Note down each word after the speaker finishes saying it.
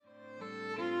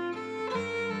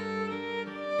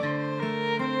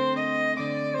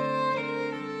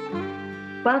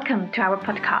Welcome to our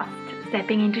podcast,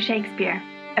 Stepping into Shakespeare,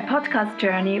 a podcast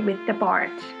journey with the Bard.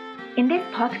 In this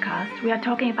podcast, we are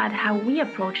talking about how we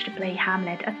approach the play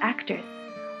Hamlet as actors,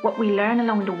 what we learn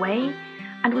along the way,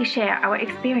 and we share our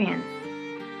experience.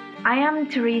 I am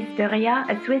Therese Duria,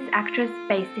 a Swiss actress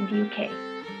based in the UK.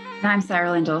 And I'm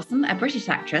Sarah Lynn Dawson, a British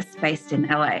actress based in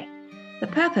LA. The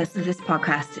purpose of this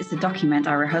podcast is to document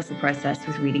our rehearsal process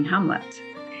with reading Hamlet.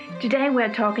 Today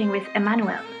we're talking with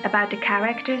Emmanuel about the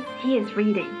characters he is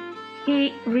reading.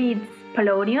 He reads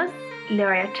Polonius,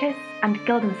 Laertes, and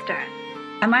Guildenstern.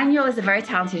 Emmanuel is a very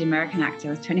talented American actor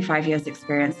with 25 years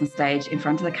experience on stage, in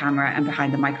front of the camera and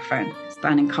behind the microphone,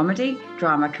 spanning comedy,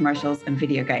 drama, commercials, and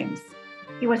video games.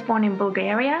 He was born in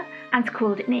Bulgaria and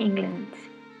schooled in England.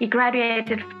 He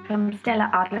graduated from Stella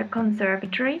Adler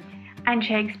Conservatory and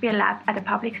Shakespeare Lab at the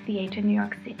Public Theatre in New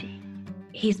York City.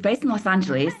 He's based in Los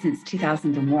Angeles since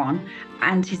 2001,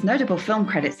 and his notable film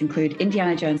credits include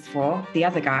Indiana Jones 4, The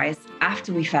Other Guys,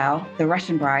 After We Fell, The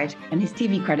Russian Bride, and his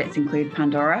TV credits include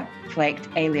Pandora, Flaked,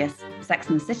 Alias, Sex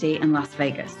and the City, and Las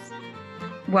Vegas.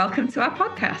 Welcome to our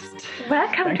podcast.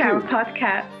 Welcome to our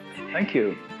podcast. Thank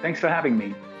you. Thanks for having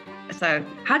me. So,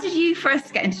 how did you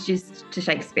first get introduced to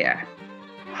Shakespeare?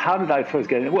 How did I first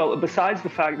get in? Well, besides the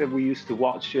fact that we used to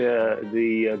watch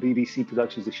the BBC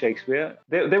productions of Shakespeare,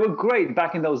 they were great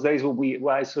back in those days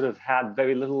where I sort of had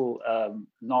very little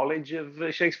knowledge of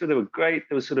Shakespeare. They were great.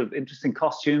 There was sort of interesting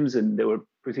costumes, and there were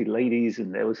pretty ladies,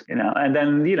 and there was, and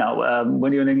then,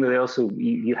 when you're in England, they also,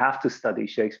 you have to study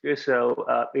Shakespeare.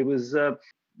 So it was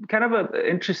kind of an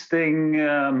interesting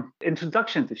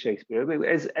introduction to Shakespeare.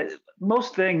 As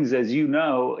most things, as you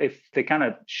know, if they kind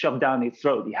of shove down your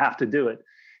throat, you have to do it.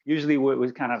 Usually it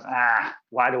was kind of,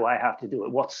 why do I have to do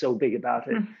it? What's so big about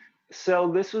it?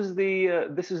 So this is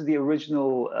the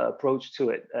original approach to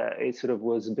it. It sort of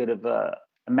was a bit of a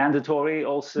mandatory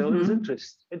also. It was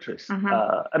interest.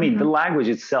 I mean, the language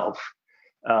itself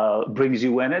brings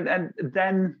you in, and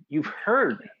then you've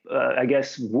heard, I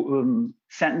guess,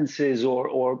 sentences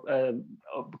or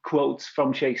quotes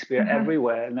from Shakespeare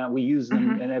everywhere. Now we use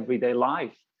them in everyday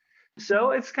life.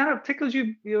 So it's kind of tickles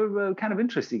your kind of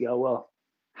interest. You go, well,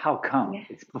 how come? Yeah.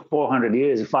 It's for 400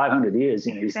 years or 500 years,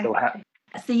 you still have.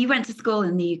 So you went to school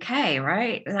in the UK,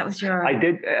 right? That was your... I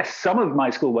did. Some of my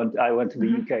school I went to the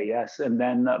UK, yes. And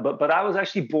then, but I was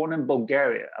actually born in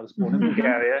Bulgaria. I was born in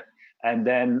Bulgaria. And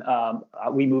then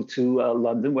we moved to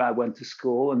London, where I went to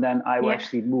school. And then I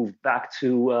actually moved back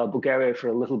to Bulgaria for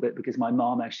a little bit because my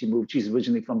mom actually moved. She's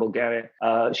originally from Bulgaria.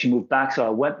 She moved back. So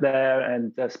I went there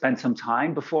and spent some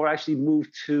time before I actually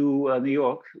moved to New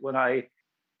York when I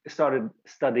started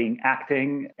studying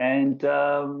acting, and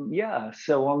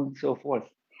so on and so forth.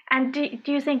 And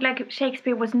do you think like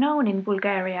Shakespeare was known in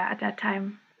Bulgaria at that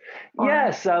time? Or?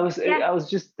 Yes, I was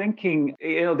just thinking,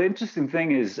 the interesting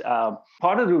thing is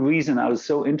part of the reason I was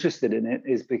so interested in it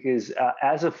is because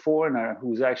as a foreigner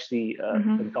who's actually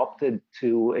adopted to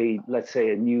let's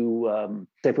say a new,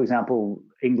 say for example,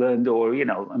 England or,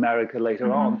 America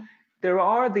later on, there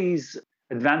are these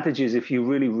advantages if you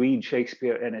really read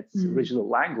Shakespeare in its original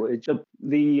language.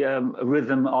 The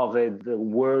rhythm of it, the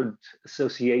word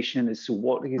association as to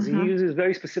what, because he uses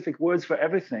very specific words for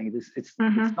everything. It's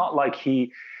not like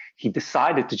he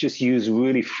decided to just use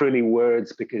really frilly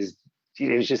words because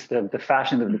it was just the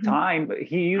fashion of the time. But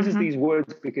he uses these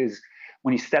words because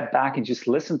when you step back and just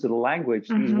listen to the language,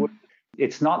 these words,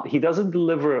 it's not, he doesn't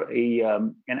deliver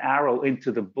an arrow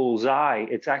into the bullseye.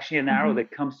 It's actually an arrow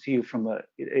that comes to you from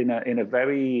in a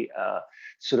very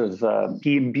sort of,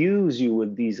 he imbues you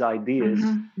with these ideas.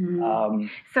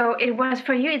 So it was,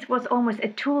 for you, it was almost a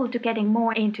tool to getting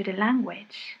more into the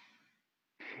language.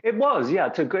 It was, yeah,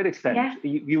 to a great extent. Yeah.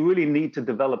 You really need to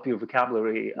develop your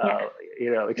vocabulary,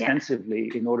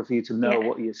 extensively in order for you to know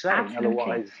what you're saying. Absolutely.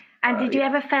 Otherwise. And did you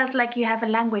ever felt like you have a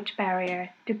language barrier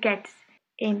to get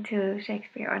into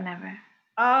Shakespeare, or never?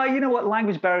 You know what?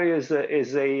 Language barrier is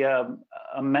a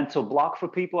mental block for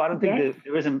people. I don't think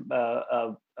there isn't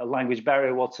a language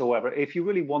barrier whatsoever. If you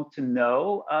really want to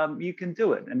know, you can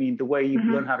do it. I mean, the way you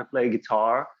learn how to play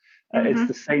guitar, it's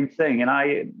the same thing.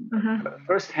 And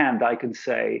firsthand, I can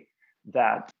say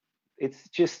that it's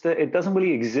just it doesn't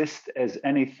really exist as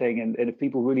anything. And if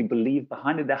people really believe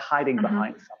behind it, they're hiding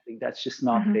behind something. That's just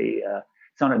not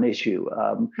it's not an issue.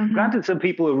 Granted, some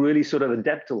people are really sort of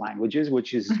adept to languages,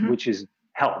 which is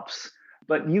helps.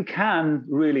 But you can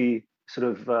really sort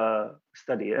of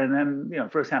study it. And then,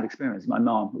 firsthand experience. My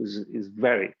mom is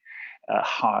very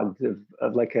hard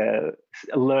of like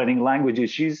learning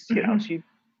languages. She's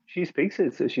she speaks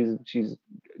it, so she's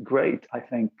great. I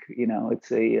think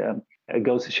it's it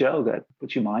goes to show that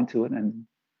put your mind to it and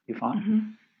you're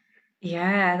fine.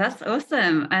 Yeah, that's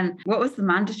awesome. And what was the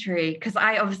mandatory? Because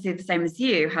I obviously, the same as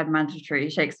you, had mandatory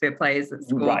Shakespeare plays at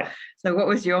school. Right. So what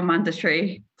was your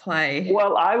mandatory play?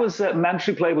 Well, I was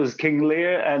mandatory play was King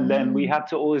Lear, and then we have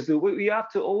to always do. We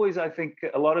have to always, I think,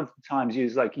 a lot of times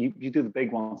use like you do the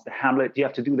big ones, the Hamlet. You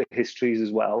have to do the histories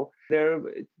as well. They're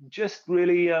just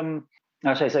really,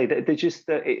 how should I say? They're just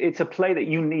it's a play that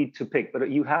you need to pick, but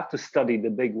you have to study the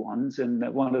big ones, and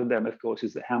one of them, of course,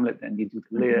 is the Hamlet. And you do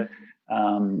the Lear.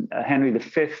 Henry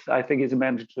V, I think, is a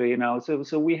mandatory.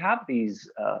 So we have these.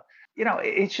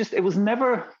 It's just it was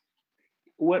never.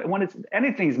 When it's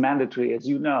anything's mandatory, as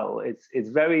you know, it's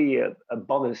very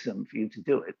bothersome for you to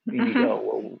do it. You go,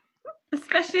 well,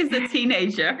 especially as a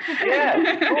teenager. Yeah,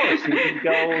 of course. You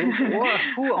go,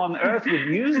 who on earth would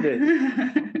use this?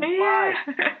 Why?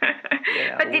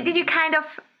 Yeah, but did you kind of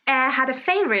had a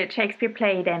favorite Shakespeare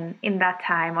play then in that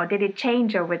time, or did it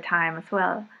change over time as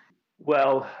well?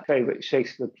 Well, favorite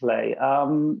Shakespeare play.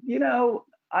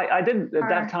 I didn't at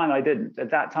that time. I didn't at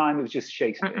that time. It was just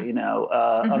Shakespeare.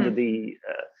 Under the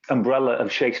umbrella of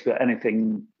Shakespeare,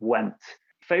 anything went.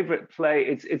 Favorite play?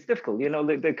 It's difficult.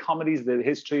 The comedies, the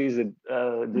histories,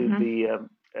 the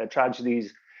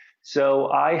tragedies. So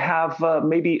I have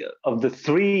maybe of the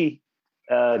three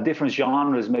different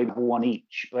genres, maybe one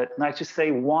each. But I just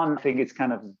say one thing. It's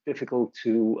kind of difficult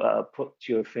to put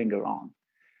your finger on.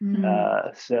 And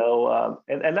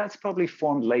that's probably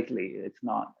formed lately.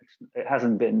 It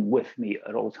hasn't been with me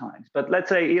at all times. But let's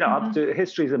say, up to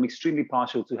histories, I'm extremely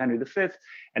partial to Henry V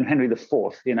and Henry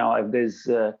IV. There's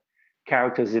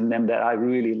characters in them that I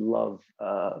really love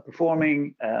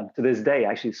performing to this day.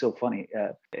 Actually, it's so funny.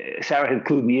 Sarah had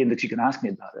clued me in that you can ask me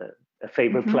about a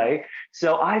favorite play.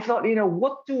 So I thought,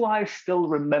 what do I still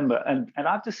remember? And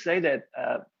I have to say that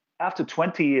after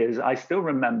 20 years, I still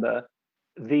remember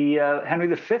the Henry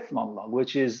V monologue,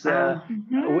 which is we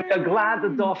are glad the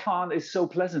Dauphin is so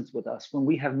pleasant with us. When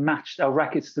we have matched our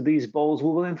rackets to these bowls, we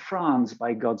will in France,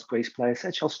 by God's grace, play a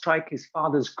set shall strike his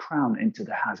father's crown into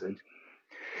the hazard.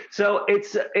 So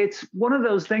it's one of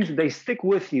those things that they stick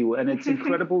with you, and it's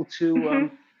incredible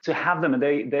to have them, and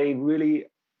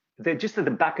they're just at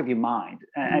the back of your mind.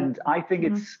 And I think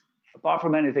it's, apart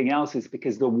from anything else, it's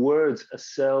because the words are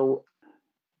so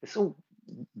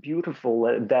beautiful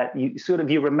that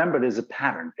you remember it as a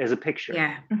pattern, as a picture,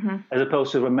 as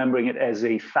opposed to remembering it as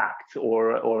a fact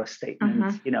or a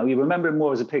statement. You remember it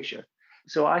more as a picture.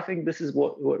 So I think this is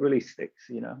what really sticks.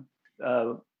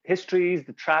 Histories,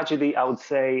 the tragedy. I would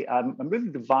say I'm really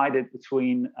divided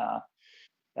between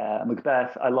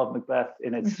Macbeth. I love Macbeth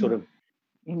in its sort of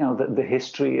the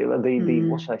history, the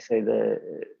what should I say,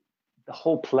 the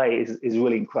whole play is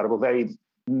really incredible, very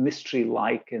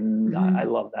mystery-like, and I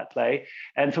love that play.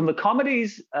 And from the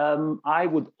comedies, I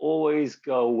would always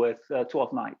go with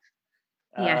Twelfth Night.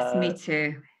 Yes, me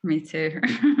too.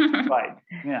 Right.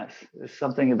 Yes, there's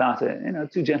something about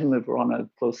it. Two Gentlemen were on a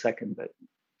close second, but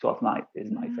Twelfth Night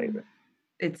is my favorite.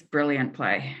 It's brilliant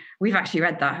play. We've actually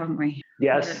read that, haven't we?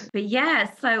 Yes. But yeah,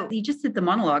 so you just did the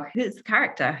monologue. Who's the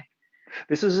character?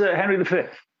 This is Henry V.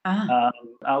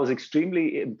 I was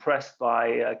extremely impressed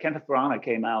by Kenneth Branagh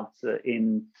came out that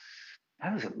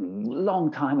was a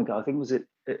long time ago. I think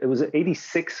it was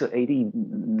 86 or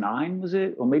 89, was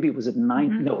it? Or maybe it was at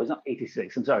 90. No, it was not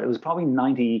 86. I'm sorry. It was probably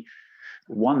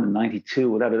 91, 92,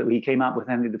 whatever. He came out with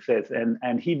Henry V,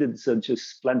 and he did such a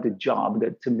splendid job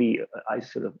that, to me, I've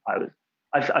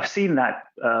seen that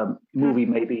movie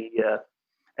maybe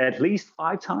at least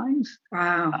 5 times.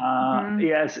 Wow.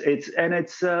 Yes,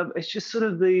 it's just sort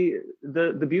of the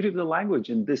beauty of the language,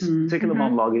 and this particular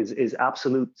monologue is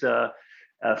absolute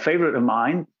favorite of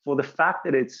mine for the fact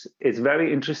that it's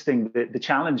very interesting. The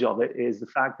challenge of it is the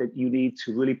fact that you need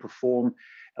to really perform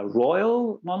a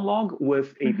royal monologue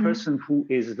with a person who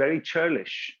is very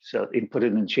churlish. So put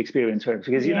it in Shakespearean terms,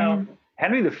 because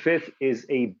Henry V is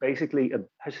basically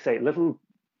I should say little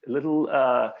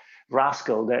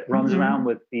rascal that runs around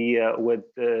with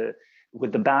the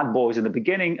bad boys in the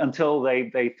beginning until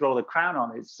they throw the crown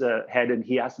on his head and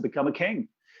he has to become a king.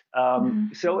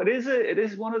 So it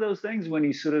is one of those things when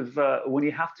you sort of when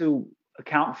you have to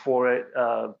account for it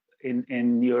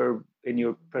in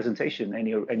your presentation and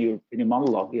your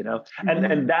monologue,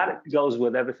 and that goes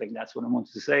with everything. That's what I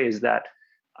wanted to say, is that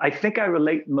I think I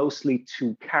relate mostly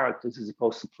to characters as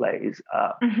opposed to plays.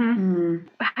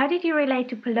 How did you relate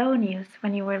to Polonius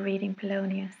when you were reading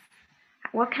Polonius?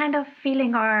 What kind of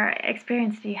feeling or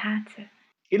experience do you have?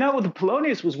 The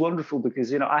Polonius was wonderful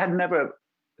because, I had never,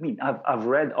 I've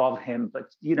read of him,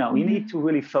 but, you need to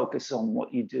really focus on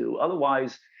what you do.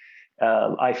 Otherwise,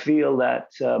 I feel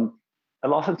that a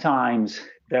lot of times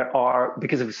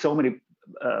because of so many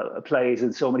plays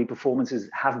and so many performances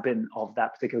have been of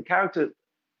that particular character,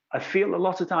 I feel a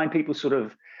lot of time people sort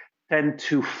of tend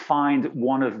to find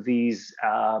one of these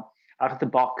out of the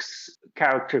box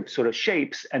character sort of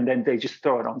shapes, and then they just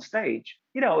throw it on stage.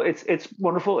 It's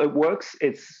wonderful. It works.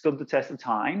 It's stood the test of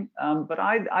time. But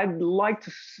I'd like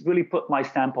to really put my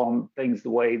stamp on things the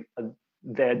way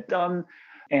they're done.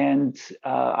 And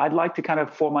I'd like to kind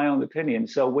of form my own opinion.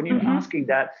 So when you're asking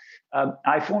that,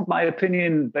 I formed my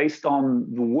opinion based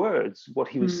on the words, what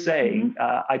he was saying.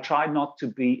 I tried not to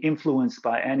be influenced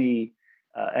by any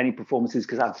performances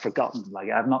because I've forgotten. Like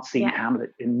I've not seen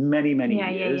Hamlet in many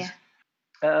years.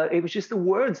 It was just the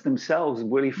words themselves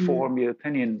really form your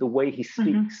opinion, the way he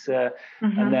speaks.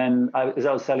 And then, as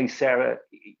I was telling Sarah,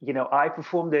 I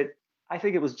performed it. I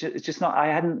think it was just not, I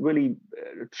hadn't really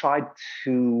tried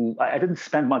to, I didn't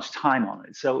spend much time on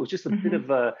it. So it was just a bit of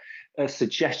a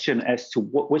suggestion as to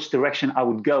which direction I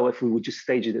would go if we would just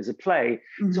stage it as a play.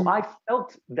 So I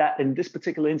felt that in this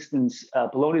particular instance,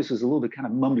 Polonius was a little bit kind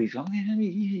of mumbly.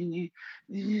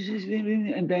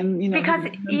 And then, because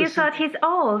you thought he's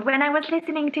old. When I was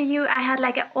listening to you, I had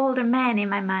like an older man in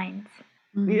my mind.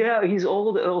 Yeah, he's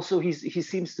old. Also, he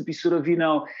seems to be sort of,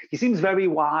 he seems very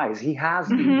wise. He has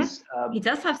these. He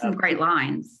does have some great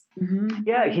lines.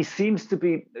 Yeah, he seems to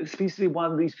be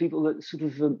one of these people that sort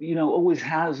of, always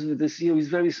has this. He's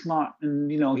very smart,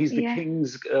 and he's the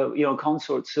king's,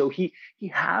 consort. So he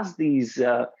has these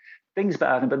things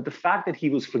about him. But the fact that he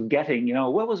was forgetting,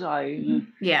 where was I?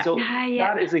 So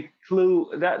that is a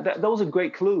clue. That those are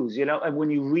great clues, And when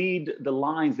you read the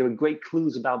lines, there are great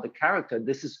clues about the character.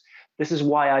 This is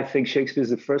why I think Shakespeare's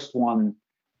the first one.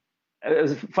 It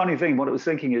was a funny thing. What I was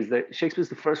thinking is that Shakespeare's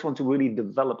the first one to really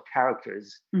develop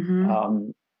characters,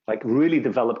 like really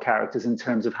develop characters in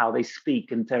terms of how they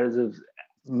speak, in terms of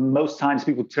most times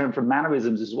people turn from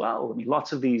mannerisms as well. I mean,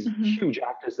 lots of these huge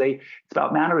actors, it's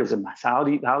about mannerism. How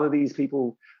do these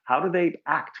people, how do they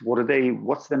act?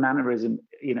 What's their mannerism,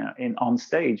 on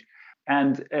stage?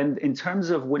 And in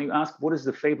terms of when you ask, what is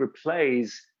the favorite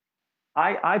plays?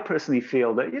 I personally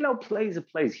feel that, plays are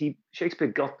plays. Shakespeare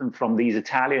got them from these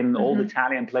old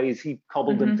Italian plays. He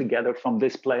cobbled them together from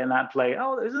this play and that play.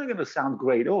 Oh, isn't it going to sound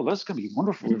great? Oh, that's going to be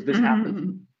wonderful if this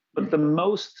happens. But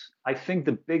I think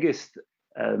the biggest,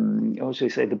 what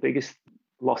should I say, the biggest,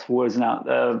 lost words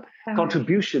now,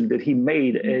 contribution that he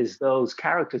made is those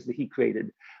characters that he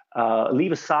created.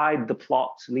 Leave aside the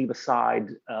plot, leave aside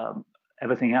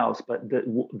everything else. But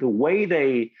the way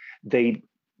they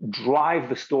drive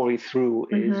the story through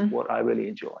is what I really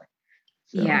enjoy.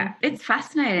 So. Yeah, it's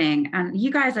fascinating. And you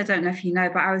guys, I don't know if you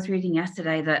know, but I was reading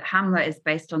yesterday that Hamlet is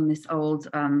based on this old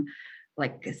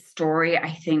story, I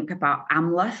think, about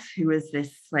Hamlet, who was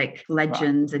this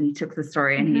legend, and he took the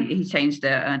story and he changed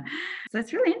it. And so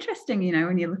it's really interesting,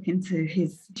 when you look into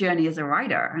his journey as a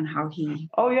writer and how he...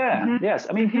 Oh, yeah. Yes.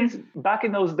 I mean, he's back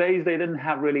in those days, they didn't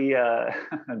have really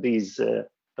these the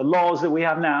laws that we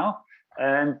have now.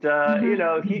 And,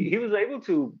 he was able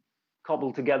to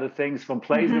cobble together things from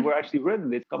plays that were actually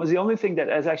written. It was the only thing that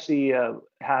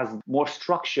has more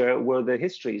structure were the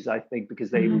histories, I think, because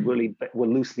they really were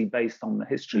loosely based on the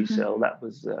history. So that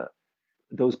was,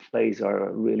 those plays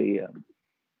are really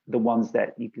the ones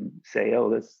that you can say, oh,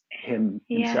 that's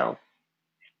himself.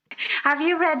 Have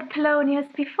you read Polonius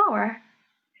before?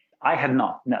 I had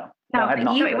not, no. No,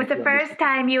 it was the first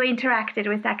time you interacted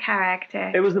with that character.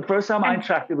 It was the first time I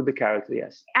interacted with the character,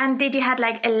 yes. And did you have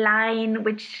a line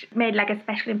which made a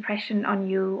special impression on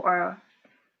you, or?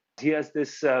 He has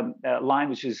this line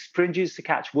which is "springes to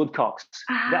catch woodcocks."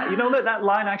 That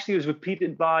line actually was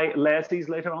repeated by Laertes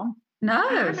later on.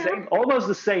 No. Almost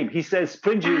the same. He says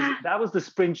springes. That was the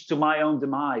springe to my own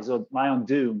demise or my own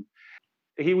doom.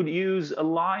 He would use a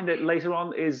line that later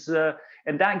on is.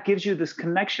 And that gives you this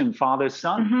connection,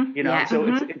 father-son, So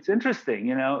it's interesting,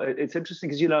 it's interesting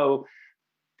because,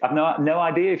 I've no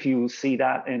idea if you see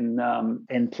that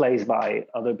in plays by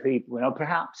other people,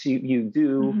 perhaps you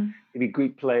do, maybe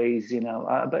Greek plays,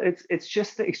 but it's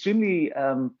just the extremely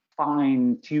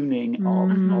fine tuning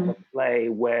of a play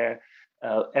where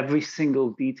every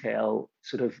single detail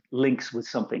sort of links with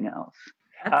something else.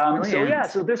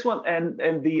 So this one and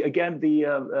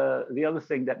the other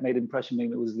thing that made impression on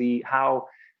me was how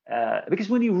because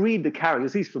when you read the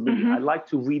characters, at least for me, I like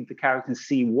to read the characters and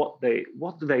see what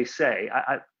do they say.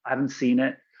 I haven't seen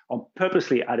it, or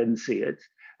purposely I didn't see it.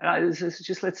 And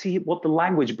just let's see what the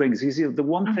language brings. You see, the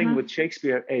one thing with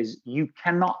Shakespeare is you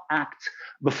cannot act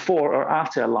before or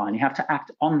after a line. You have to act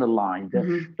on the line.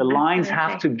 The lines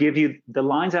have to give you, the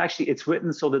lines actually, it's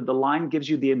written so that the line gives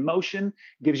you the emotion,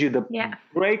 gives you the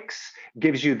breaks,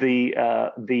 gives you the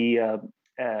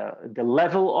the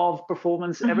level of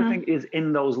performance, everything is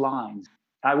in those lines.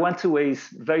 I went to a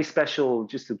very special,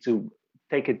 just to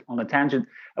take it on a tangent,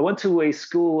 I went to a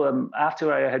school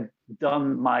after I had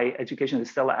done my education at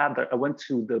Stella Adler. I went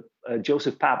to the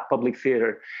Joseph Papp Public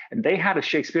Theatre, and they had a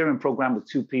Shakespearean program with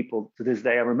two people to this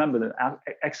day. I remember them,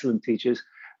 excellent teachers.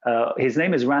 His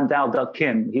name is Randall Duck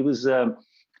Kim. He was a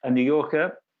New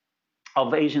Yorker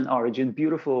of Asian origin,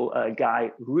 beautiful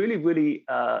guy, really, really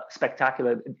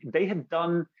spectacular. They had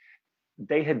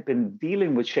been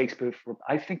dealing with Shakespeare for,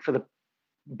 I think, for the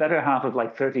better half of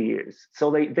like 30 years.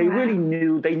 So they really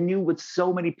knew with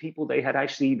so many people. They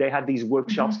had these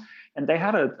workshops, and they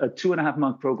had a 2.5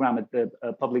 month program at the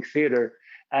Public Theatre.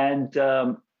 And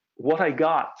what I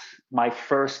got, my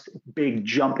first big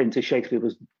jump into Shakespeare,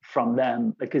 was from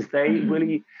them, because they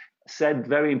really said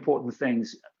very important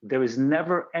things. There is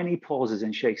never any pauses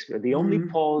in Shakespeare. The only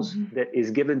pause that is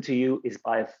given to you is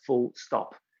by a full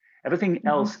stop. Everything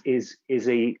else is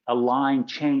a line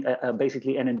change,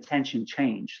 basically an intention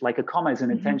change. Like a comma is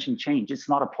an intention change. It's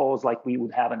not a pause like we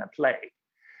would have in a play.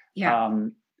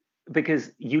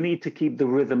 Because you need to keep the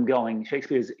rhythm going.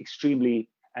 Shakespeare is extremely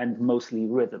and mostly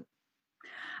rhythm.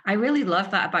 I really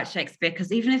love that about Shakespeare,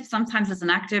 because even if sometimes as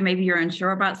an actor, maybe you're unsure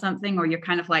about something, or you're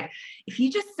kind of like, if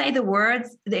you just say the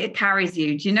words, it carries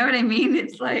you. Do you know what I mean?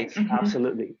 It's like,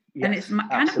 absolutely. Yes, and it's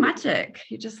kind of magic.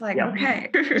 You're just like,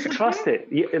 okay. Just trust it.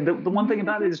 The one thing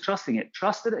about it is trusting it.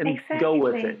 Trust it and go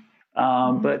with it.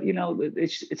 But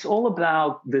it's all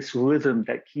about this rhythm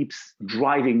that keeps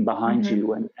driving behind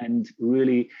you, and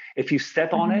really, if you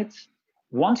step on it,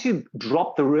 once you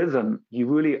drop the rhythm, you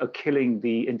really are killing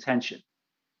the intention.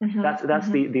 That's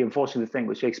the unfortunate thing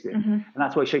with Shakespeare, and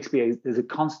that's why Shakespeare is a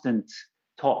constant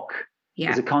talk.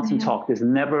 There's a constant talk. There's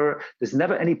never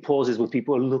any pauses where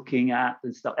people are looking at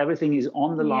and stuff. Everything is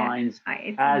on the lines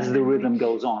as the rhythm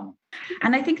goes on.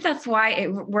 And I think that's why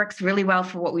it works really well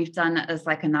for what we've done as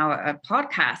like a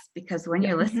podcast, because when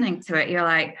you're listening to it, you're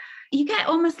like, you get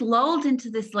almost lulled into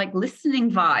this like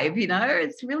listening vibe,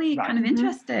 it's really kind of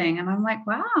interesting. And I'm like,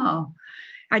 wow.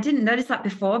 I didn't notice that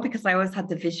before because I always had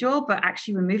the visual, but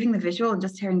actually removing the visual and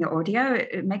just hearing the audio,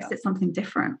 it makes it something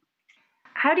different.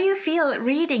 How do you feel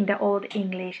reading the Old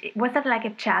English? Was that like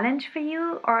a challenge for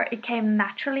you, or it came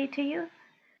naturally to you?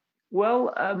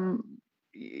 Well,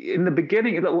 in the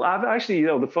beginning, I've actually,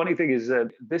 the funny thing is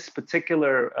that this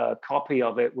particular copy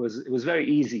of it was very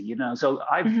easy, So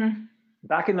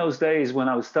back in those days when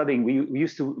I was studying, we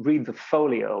used to read the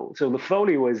folio. So the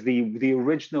folio is the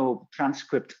original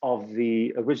transcript of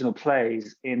the original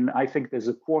plays. I think there's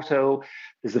a quarto,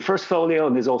 there's the first folio,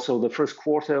 and there's also the first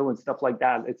quarto and stuff like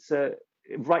that. It's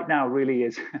right now really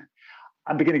is.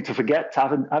 I'm beginning to forget. I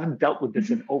haven't dealt with this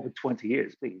in over 20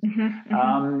 years, please.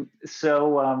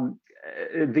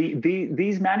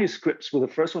 These manuscripts were the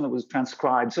first one that was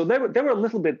transcribed. So they were a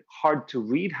little bit hard to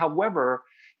read. However,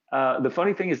 the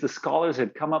funny thing is the scholars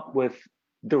had come up with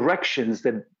directions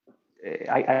that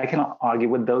I cannot argue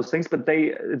with those things, but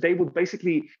they would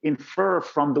basically infer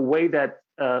from the way that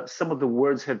some of the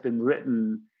words have been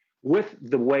written with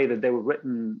the way that they were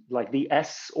written, like the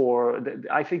S, or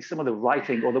I think some of the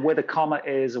writing, or the way the comma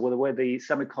is, or the way the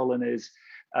semicolon is,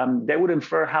 they would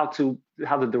infer how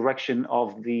the direction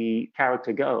of the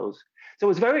character goes. So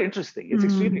it's very interesting. It's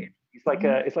extremely.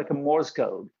 It's like a Morse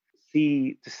code.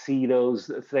 To see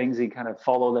those things and kind of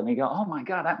follow them and go, oh my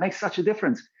God, that makes such a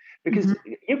difference. Because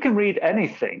you can read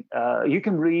anything. You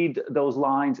can read those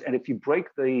lines, and if you break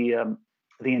the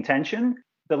intention,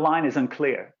 the line is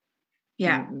unclear.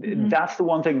 Yeah. That's the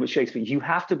one thing with Shakespeare. You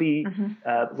have to be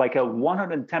like a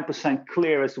 110%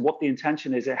 clear as to what the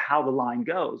intention is and how the line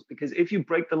goes. Because if you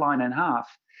break the line in half,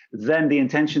 then the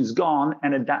intention's gone.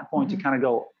 And at that point, you kind of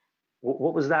go,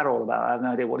 what was that all about? I have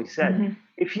no idea what he said.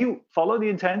 If you follow the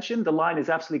intention, the line is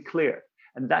absolutely clear.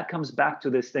 And that comes back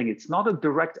to this thing. It's not a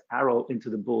direct arrow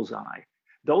into the bullseye.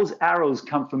 Those arrows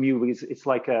come from you because it's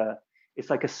like a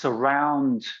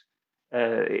surround.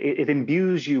 It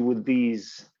imbues you with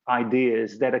these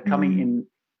ideas that are coming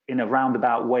in a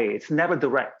roundabout way. It's never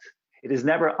direct. It is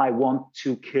never, I want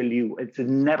to kill you. It's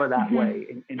never that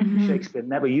way. And Shakespeare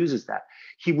never uses that.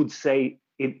 He would say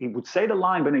the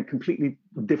line, but in a completely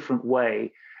different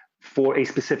way for a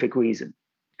specific reason.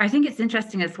 I think it's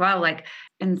interesting as well, like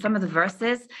in some of the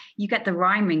verses, you get the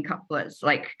rhyming couplets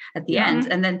like at the end,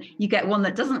 and then you get one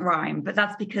that doesn't rhyme, but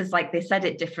that's because like they said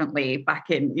it differently back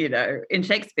in, in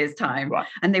Shakespeare's time, right.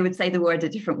 And they would say the word a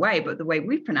different way, but the way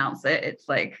we pronounce it, it's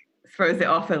like throws it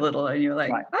off a little, and you're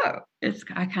like, right.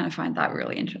 I kind of find that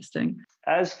really interesting.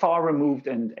 As far removed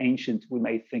and ancient we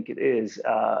may think it is,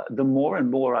 the more and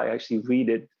more I actually read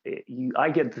it, I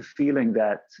get the feeling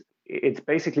that it's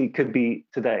basically could be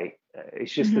today.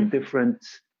 It's just a different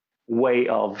way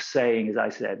of saying, as I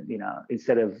said,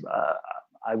 instead of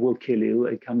I will kill you,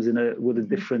 it comes with a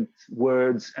different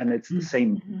words, and it's the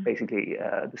same, basically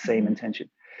the same intention.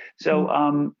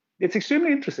 So it's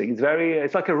extremely interesting.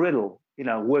 It's like a riddle,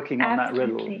 working on that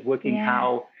riddle, working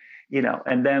how,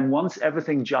 and then once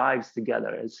everything jives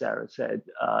together, as Sarah said,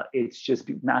 it's just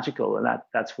magical, and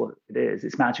that's what it is.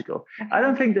 It's magical. I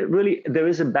don't think that really there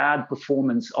is a bad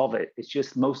performance of it. It's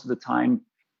just most of the time,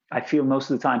 I feel most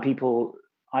of the time people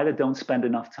either don't spend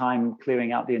enough time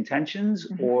clearing out the intentions,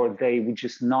 or they would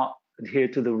just not adhere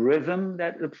to the rhythm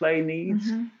that the play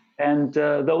needs. And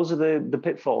those are the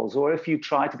pitfalls. Or if you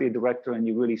try to be a director and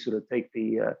you really sort of take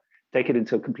it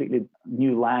into a completely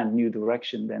new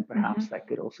direction, then perhaps that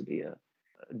could also be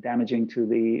damaging to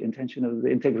the intention of the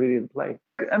integrity of the play.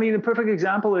 I mean, the perfect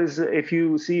example is if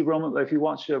you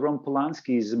watch Roman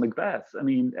Polanski's Macbeth. I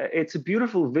mean, it's a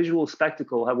beautiful visual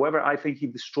spectacle. However, I think he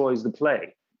destroys the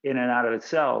play in and out of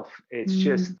itself. It's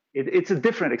just, it's a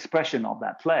different expression of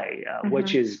that play,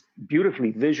 which is beautifully,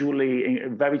 visually,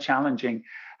 very challenging.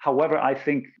 However, I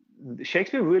think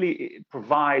Shakespeare really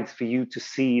provides for you to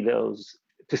see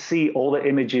all the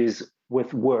images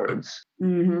with words.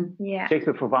 Yeah.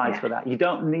 Shakespeare provides for that. You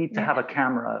don't need to have a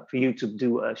camera for you to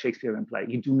do a Shakespearean play.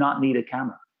 You do not need a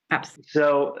camera. Absolutely.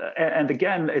 So, and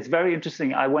again, it's very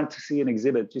interesting. I went to see an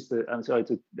exhibit, I'm sorry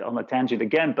to on a tangent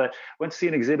again, but went to see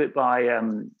an exhibit by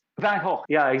Van Gogh.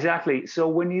 Yeah, exactly. So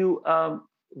when you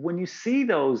see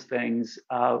those things,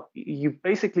 you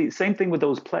basically, same thing with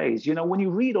those plays, when you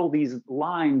read all these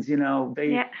lines,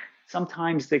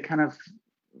 sometimes they kind of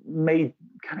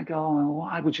go, oh,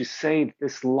 why would you say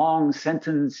this long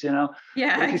sentence, Yeah.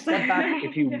 If you step back,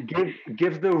 if you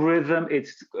give the rhythm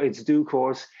its due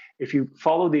course, if you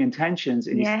follow the intentions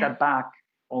and you step back,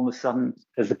 all of a sudden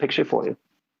there's the picture for you.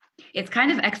 It's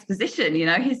kind of exposition,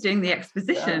 he's doing the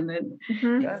exposition.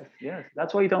 Yeah. Yes.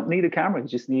 That's why you don't need a camera. You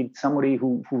just need somebody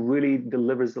who really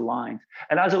delivers the lines.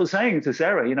 And as I was saying to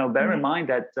Sarah, bear in mind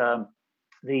that the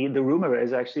rumor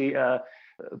is actually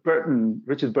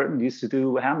Richard Burton used to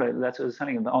do Hamlet. That's what I was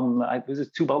telling him. Was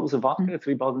it 2 bottles of vodka,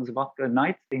 3 bottles of vodka a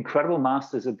night? Incredible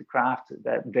masters of the craft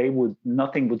that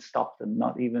nothing would stop them,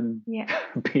 not even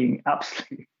being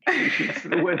absolutely.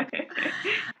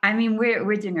 I mean,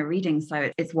 we're doing a reading,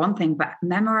 so it's one thing, but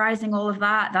memorizing all of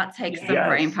that takes some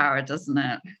brain power, doesn't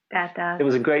it? That does.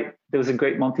 There was a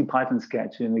great Monty Python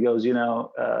sketch, and he goes, they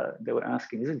were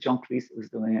asking, is it John Cleese that was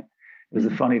doing it? It was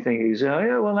a funny thing. He said, oh,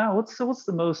 yeah, well, now, what's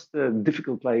the most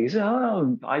difficult play? He said,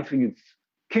 oh, I think it's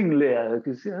King Lear,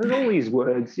 because there's all these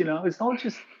words, it's not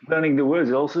just learning the words,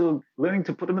 it's also learning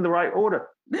to put them in the right order.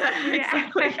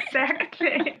 Exactly.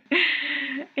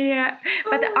 Yeah,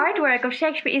 but the artwork of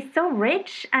Shakespeare is so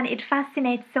rich and it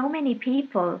fascinates so many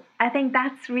people. I think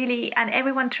that's really, and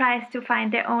everyone tries to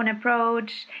find their own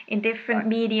approach in different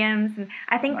mediums. And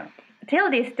I think till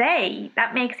this day,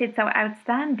 that makes it so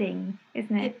outstanding,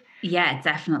 isn't it? Yeah,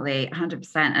 definitely,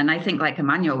 100%. And I think, like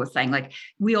Emmanuel was saying, like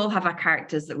we all have our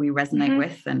characters that we resonate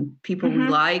with and people we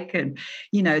like, and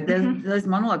those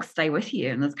monologues stay with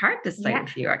you and those characters stay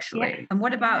with you, actually. Yeah. And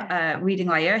what about reading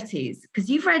Laertes? Because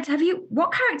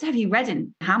what character have you read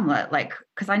in Hamlet? Like,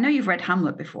 because I know you've read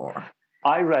Hamlet before.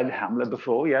 I read Hamlet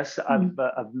before, yes. I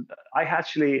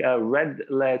actually read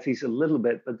Laertes a little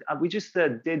bit, but we just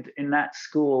did in that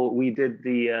school, we did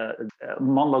the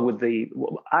monologue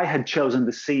I had chosen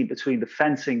the scene between the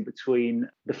fencing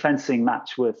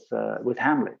match with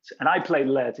Hamlet. And I played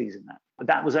Laertes in that. But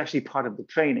that was actually part of the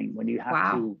training when you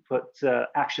have to put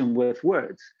action with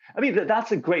words. I mean,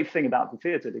 that's a great thing about the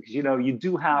theater, because, you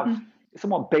do have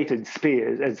somewhat baited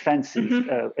spears as fences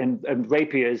and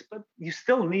rapiers, but you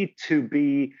still need to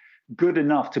be good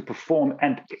enough to perform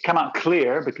and come out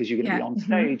clear, because you're going to be on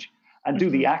stage and do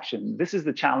the action. This is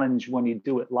the challenge when you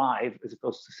do it live as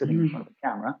opposed to sitting in front of a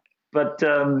camera. But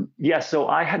so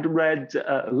I had read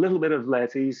a little bit of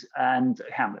Laertes and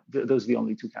Hamlet. Those are the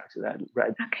only 2 characters I had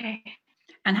read. Okay.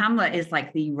 And Hamlet is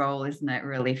like the role, isn't it,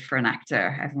 really, for an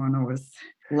actor? Everyone always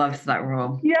loves that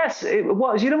role. Yes, it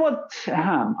was. You know what,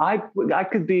 I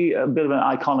could be a bit of an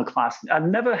iconoclast. I've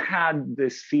never had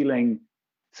this feeling.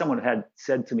 Someone had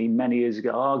said to me many years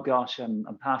ago, oh gosh, I'm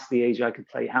past the age I could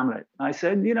play Hamlet. I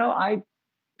said, I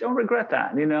don't regret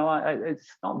that. It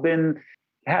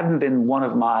hadn't been one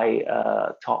of my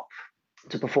top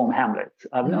to perform Hamlet.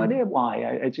 I have no idea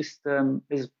why. I just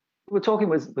we're talking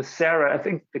with Sarah. I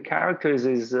think the characters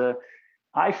is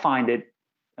I find it.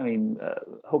 I mean,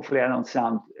 hopefully I don't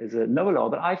sound as a know-it-all,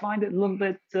 but I find it a little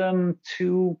bit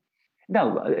too.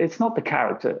 No, it's not the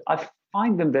character. I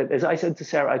find them that, as I said to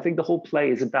Sarah, I think the whole play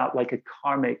is about like a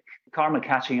karmic karma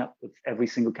catching up with every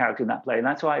single character in that play. And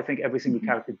that's why I think every single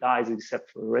character dies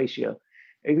except for Horatio.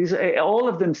 All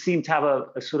of them seem to have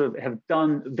a sort of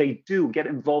they do get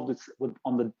involved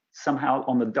with somehow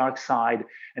on the dark side,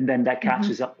 and then that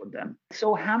catches up with them.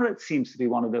 So Hamlet seems to be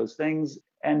one of those things.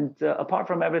 And apart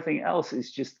from everything else,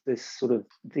 it's just this sort of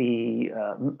the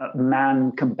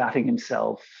man combating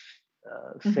himself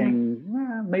thing.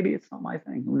 Well, maybe it's not my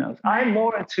thing. Who knows? I'm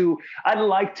more into, I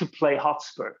like to play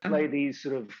Hotspur, play these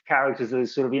sort of characters that are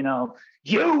sort of,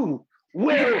 you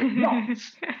will not.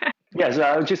 Yes,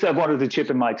 I wanted to chip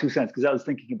in my 2 cents because I was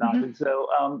thinking about it. So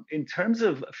in terms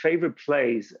of favorite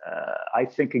plays, I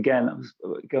think, again, I was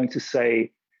going to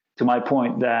say to my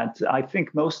point that I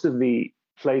think most of the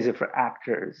plays are for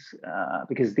actors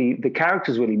because the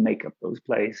characters really make up those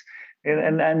plays.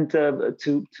 And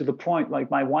to the point,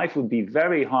 like my wife would be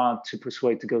very hard to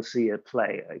persuade to go see a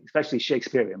play, especially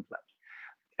Shakespearean play.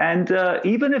 And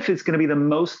even if it's going to be the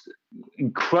most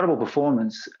incredible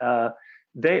performance,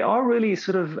 they are really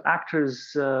sort of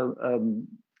actors'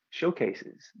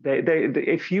 showcases.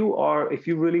 If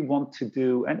you really want to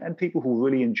do, and people who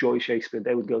really enjoy Shakespeare,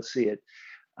 they would go see it.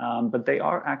 But they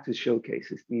are actors'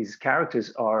 showcases. These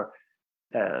characters are,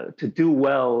 to do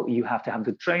well, you have to have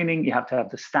the training, you have to have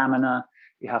the stamina,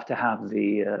 you have to have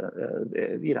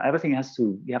everything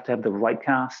you have to have the right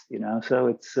cast, So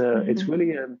it's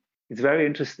really, it's very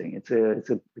interesting.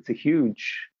 It's a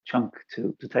huge chunk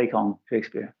to take on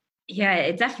Shakespeare. Yeah,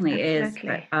 it definitely is.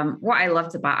 But, what I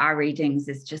loved about our readings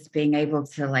is just being able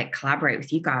to collaborate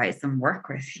with you guys and work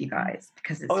with you guys,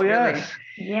 because it's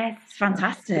it's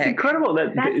fantastic. It's incredible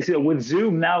that with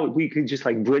Zoom now we could just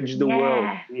bridge the world.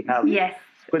 We have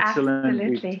Switzerland.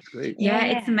 Absolutely. Yeah,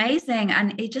 it's amazing.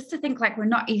 And just to think we're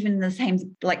not even in the same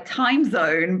time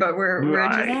zone, but we're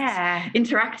just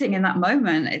interacting in that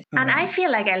moment. And I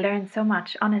feel like I learned so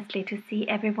much, honestly, to see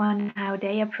everyone, how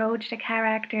they approach the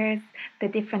characters, the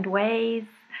different ways.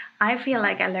 I feel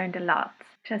like I learned a lot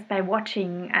just by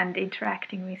watching and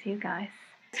interacting with you guys.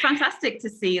 It's fantastic to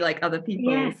see other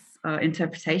people's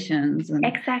interpretations.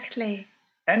 Exactly.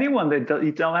 Anyone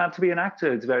you don't have to be an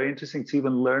actor. It's very interesting to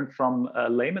even learn from a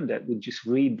layman that would just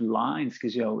read lines,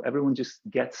 because everyone just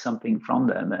gets something from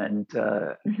them, and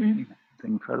it's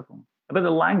incredible. But the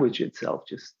language itself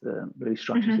just really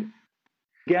structures it.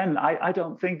 Again, I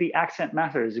don't think the accent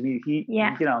matters. I mean,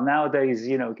 nowadays,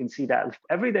 you can see that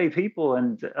everyday people,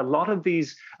 and a lot of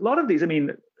these. I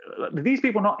mean, these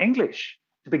people are not English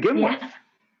to begin with.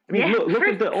 I mean, look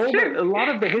at a lot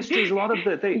of the histories,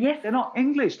 they're not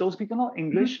English. Those people are not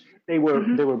English. They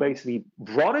were basically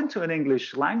brought into an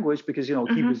English language because, he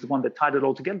was the one that tied it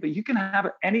all together. But you can have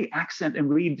any accent and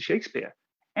read Shakespeare.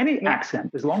 Any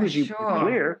accent, as long as you're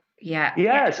clear. Yeah.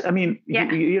 Yes. I mean,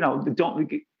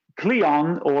 don't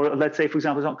Cleon, or let's say, for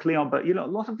example, it's not Cleon, but a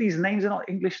lot of these names are not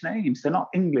English names. They're not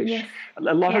English. Yes.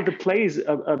 A lot of the plays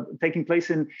are taking place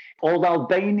in old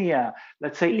Albania,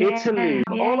 let's say Italy,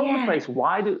 all over the place.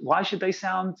 Why should they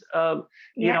sound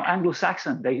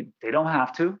Anglo-Saxon? They don't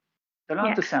have to. They don't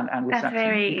have to sound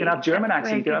Anglo-Saxon. You can have German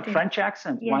accent, you can have French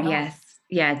accent. Yes. Why not? Yes.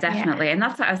 Yeah, definitely. And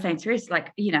that's what I was saying to Ruth,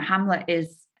 Hamlet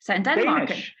is set in Denmark.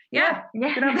 Danish. You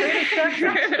can have Danish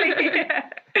accent.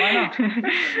 Why not?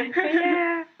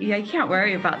 Yeah, you can't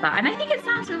worry about that. And I think it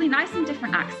sounds really nice in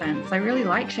different accents. I really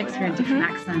like Shakespeare in different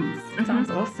accents. It sounds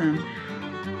awesome.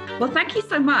 Well, thank you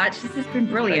so much. This has been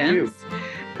brilliant.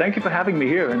 Thank you for having me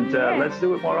here. And let's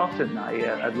do it more often.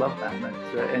 I'd love that.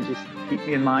 And just keep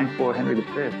me in mind for Henry V.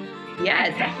 Yeah,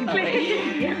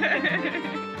 definitely.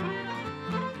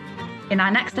 In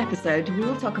our next episode, we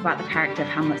will talk about the character of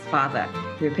Hamlet's father,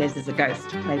 who appears as a ghost,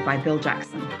 played by Bill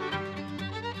Jackson.